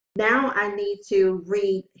Now I need to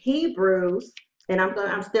read Hebrews, and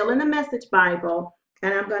I'm still in the Message Bible,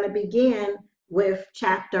 and I'm going to begin with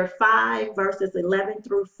chapter 5, verses 11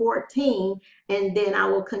 through 14, and then I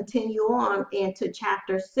will continue on into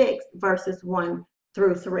chapter 6, verses 1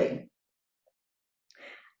 through 3.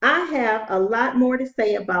 I have a lot more to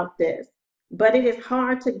say about this, but it is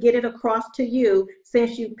hard to get it across to you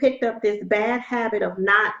since you picked up this bad habit of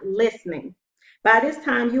not listening. By this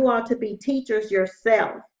time, you ought to be teachers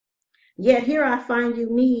yourself. Yet here I find you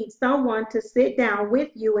need someone to sit down with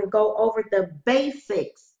you and go over the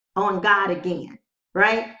basics on God again,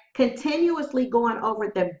 right? Continuously going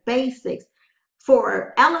over the basics,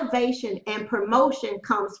 for elevation and promotion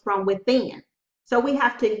comes from within. So we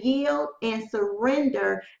have to yield and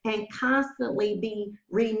surrender and constantly be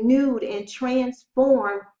renewed and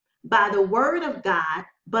transformed by the word of God,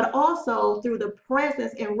 but also through the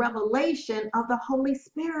presence and revelation of the Holy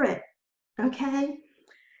Spirit. Okay?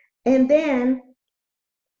 And then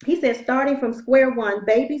he says, starting from square one,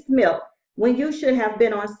 baby's milk, when you should have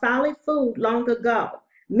been on solid food long ago.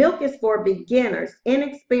 Milk is for beginners,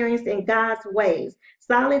 inexperienced in God's ways.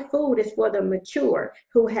 Solid food is for the mature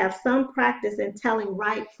who have some practice in telling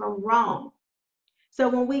right from wrong. So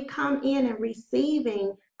when we come in and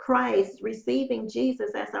receiving Christ, receiving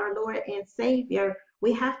Jesus as our Lord and Savior,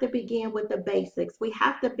 we have to begin with the basics. We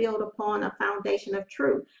have to build upon a foundation of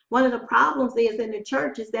truth. One of the problems is in the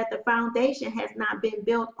church is that the foundation has not been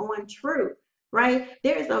built on truth, right?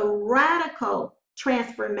 There's a radical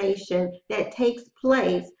transformation that takes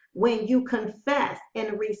place when you confess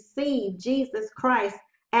and receive Jesus Christ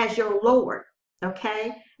as your Lord,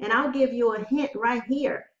 okay? And I'll give you a hint right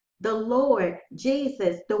here. The Lord,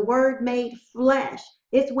 Jesus, the Word made flesh.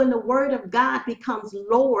 It's when the Word of God becomes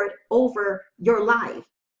Lord over your life.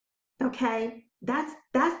 Okay? That's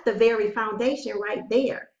the very foundation right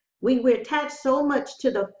there. We attach so much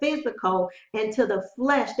to the physical and to the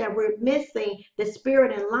flesh that we're missing the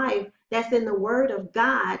spirit and life that's in the Word of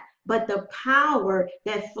God, but the power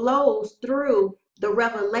that flows through the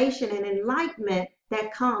revelation and enlightenment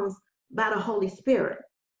that comes by the Holy Spirit.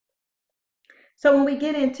 So when we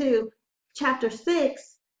get into chapter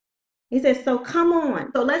 6, he says, so come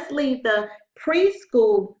on. So let's leave the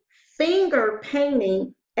preschool finger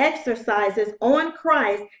painting exercises on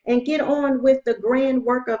Christ and get on with the grand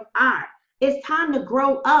work of art. It's time to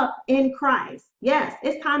grow up in Christ. Yes,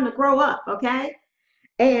 it's time to grow up, okay?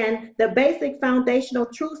 And the basic foundational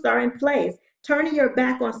truths are in place. Turning your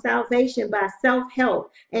back on salvation by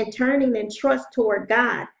self-help and turning in trust toward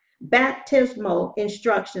God. Baptismal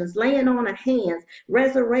instructions, laying on of hands,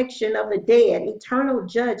 resurrection of the dead, eternal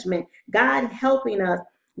judgment, God helping us.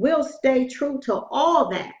 We'll stay true to all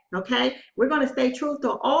that, okay? We're going to stay true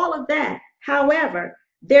to all of that. However,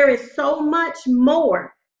 there is so much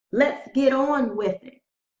more. Let's get on with it.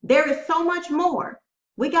 There is so much more.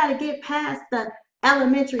 We got to get past the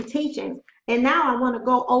elementary teachings. And now I want to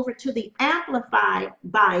go over to the Amplified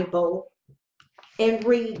Bible and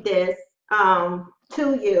read this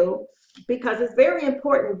to you, because it's very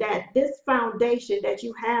important that this foundation, that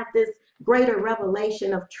you have this greater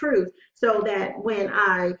revelation of truth, so that when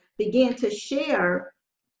I begin to share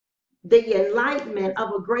the enlightenment of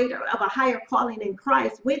a higher calling in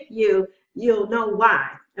Christ with you, you'll know why,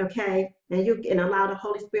 okay? And you can allow the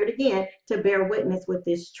Holy Spirit again to bear witness with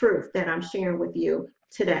this truth that I'm sharing with you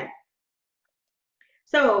today.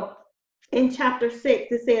 So in chapter 6,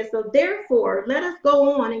 it says, so therefore, let us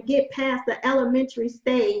go on and get past the elementary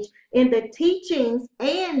stage in the teachings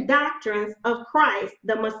and doctrines of Christ,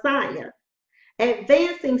 the Messiah,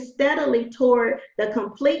 advancing steadily toward the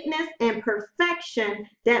completeness and perfection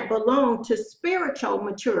that belong to spiritual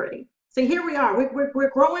maturity. See, here we are.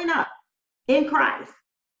 We're growing up in Christ.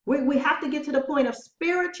 We have to get to the point of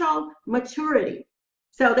spiritual maturity.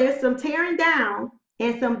 So there's some tearing down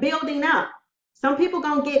and some building up. Some people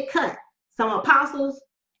gonna get cut. Some apostles,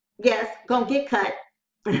 yes, gonna get cut.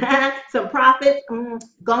 Some prophets,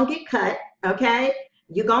 gonna get cut, okay?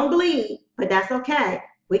 You're gonna bleed, but that's okay.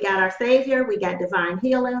 We got our Savior, we got divine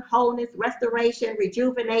healing, wholeness, restoration,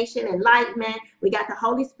 rejuvenation, enlightenment. We got the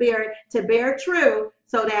Holy Spirit to bear true,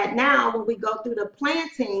 so that now when we go through the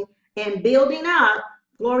planting and building up,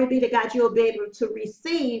 glory be to God, you'll be able to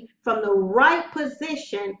receive from the right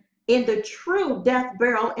position in the true death,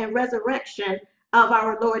 burial, and resurrection of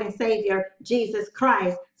our Lord and Savior, Jesus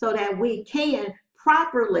Christ, so that we can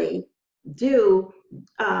properly do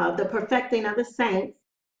the perfecting of the saints,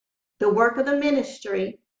 the work of the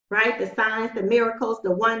ministry, right? The signs, the miracles,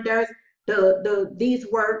 the wonders, these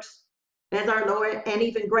works as our Lord, and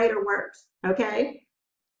even greater works, okay?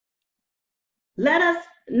 Let us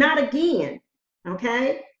not again,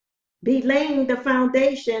 okay? be laying the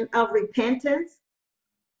foundation of repentance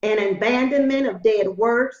and abandonment of dead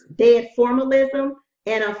works, dead formalism,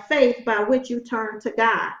 and a faith by which you turn to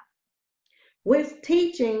God. With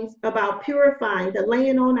teachings about purifying, the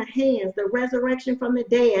laying on of hands, the resurrection from the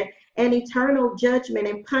dead, and eternal judgment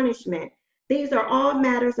and punishment. These are all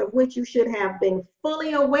matters of which you should have been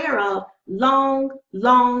fully aware of long,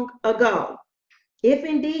 long ago. If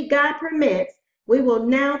indeed God permits, we will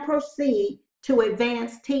now proceed to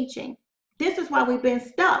advanced teaching. This is why we've been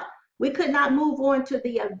stuck. We could not move on to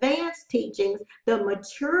the advanced teachings, the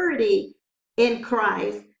maturity in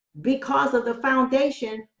Christ, because of the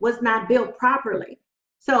foundation was not built properly.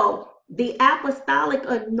 So the apostolic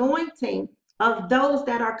anointing of those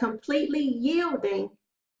that are completely yielding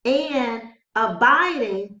and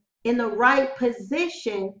abiding in the right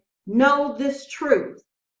position know this truth,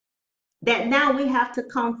 that now we have to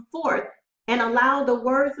come forth and allow the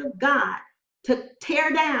words of God to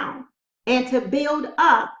tear down and to build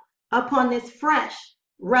up upon this fresh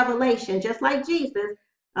revelation, just like Jesus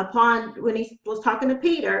upon when he was talking to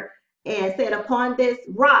Peter and said, upon this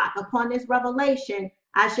rock, upon this revelation,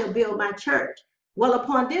 I shall build my church. Well,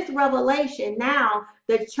 upon this revelation, now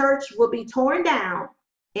the church will be torn down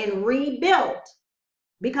and rebuilt,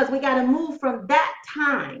 because we got to move from that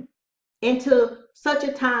time into such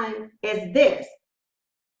a time as this.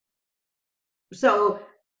 So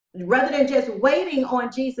rather than just waiting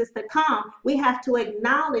on Jesus to come, we have to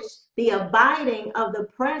acknowledge the abiding of the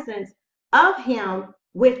presence of him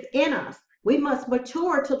within us. We must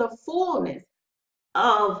mature to the fullness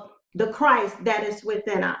of the Christ that is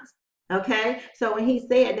within us. Okay? So when he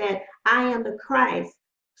said that I am the Christ,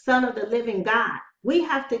 Son of the living God, we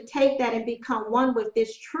have to take that and become one with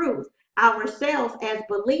this truth ourselves as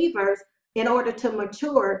believers in order to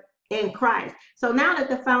mature in Christ. So now that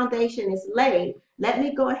the foundation is laid, let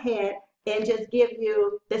me go ahead and just give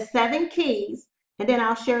you the 7 keys, and then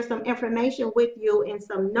I'll share some information with you in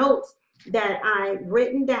some notes that I've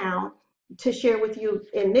written down to share with you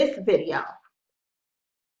in this video.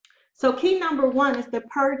 So key number 1 is the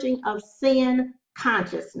purging of sin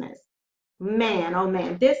consciousness. Man, oh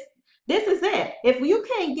man, this is it. If you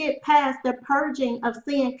can't get past the purging of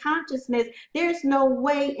sin consciousness, there's no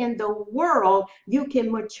way in the world you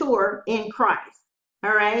can mature in Christ.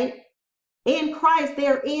 All right? In Christ,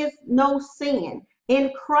 there is no sin.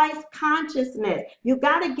 In Christ consciousness, you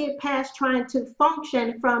got to get past trying to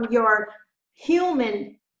function from your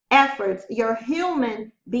human efforts, your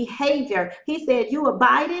human behavior. He said, you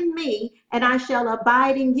abide in me and I shall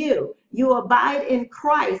abide in you. You abide in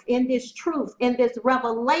Christ, in this truth, in this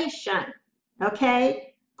revelation.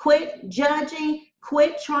 Okay? Quit judging,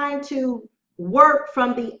 quit trying to work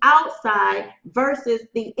from the outside versus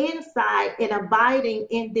the inside, and abiding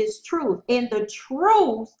in this truth. In the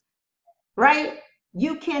truth, right?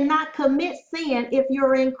 You cannot commit sin if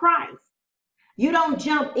you're in Christ. You don't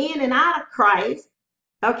jump in and out of Christ.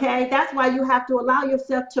 Okay, that's why you have to allow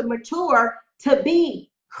yourself to mature to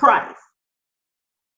be Christ.